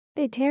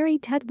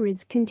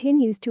Tutberidze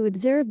continues to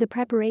observe the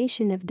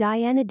preparation of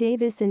Diana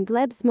Davis and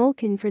Gleb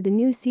Smolkin for the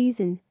new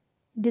season.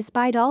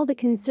 Despite all the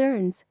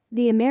concerns,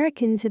 the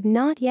Americans have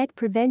not yet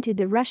prevented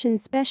the Russian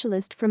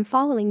specialist from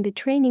following the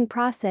training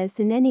process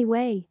in any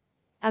way.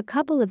 A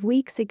couple of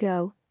weeks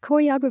ago,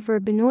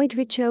 choreographer Benoit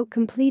Richaud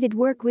completed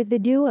work with the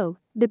duo.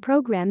 The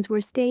programs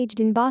were staged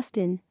in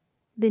Boston.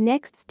 The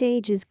next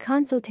stage is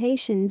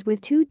consultations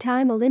with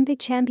two-time Olympic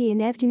champion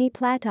Evgeny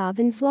Platov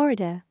in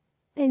Florida.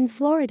 In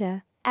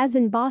Florida, as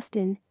in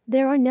Boston,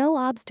 there are no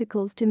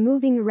obstacles to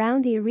moving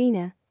around the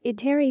arena.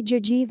 Eteri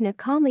Georgievna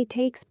calmly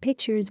takes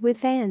pictures with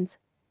fans.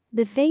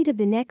 The fate of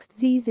the next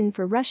season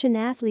for Russian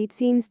athletes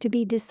seems to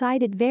be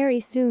decided very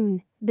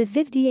soon. The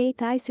 58th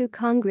ISU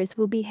Congress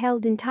will be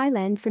held in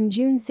Thailand from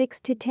June 6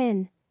 to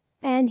 10.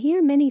 And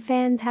here many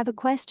fans have a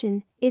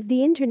question: if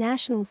the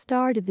international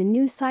start of the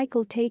new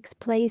cycle takes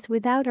place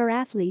without our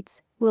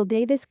athletes, will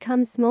Davis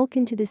come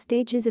Smolkin to the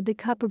stages of the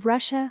Cup of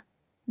Russia?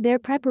 Their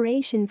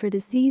preparation for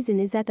the season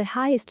is at the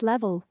highest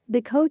level.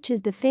 The coach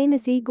is the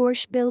famous Igor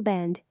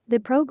Shpilband. The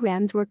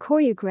programs were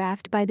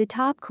choreographed by the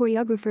top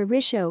choreographer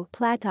Richaud,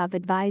 Platov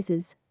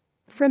advises.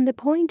 From the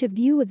point of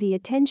view of the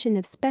attention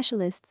of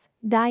specialists,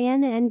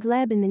 Diana and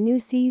Gleb in the new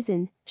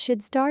season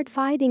should start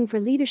fighting for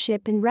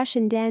leadership in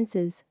Russian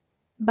dances.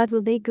 But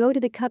will they go to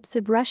the Cups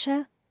of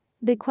Russia?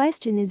 The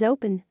question is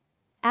open.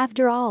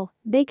 After all,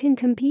 they can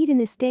compete in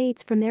the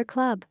States from their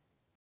club.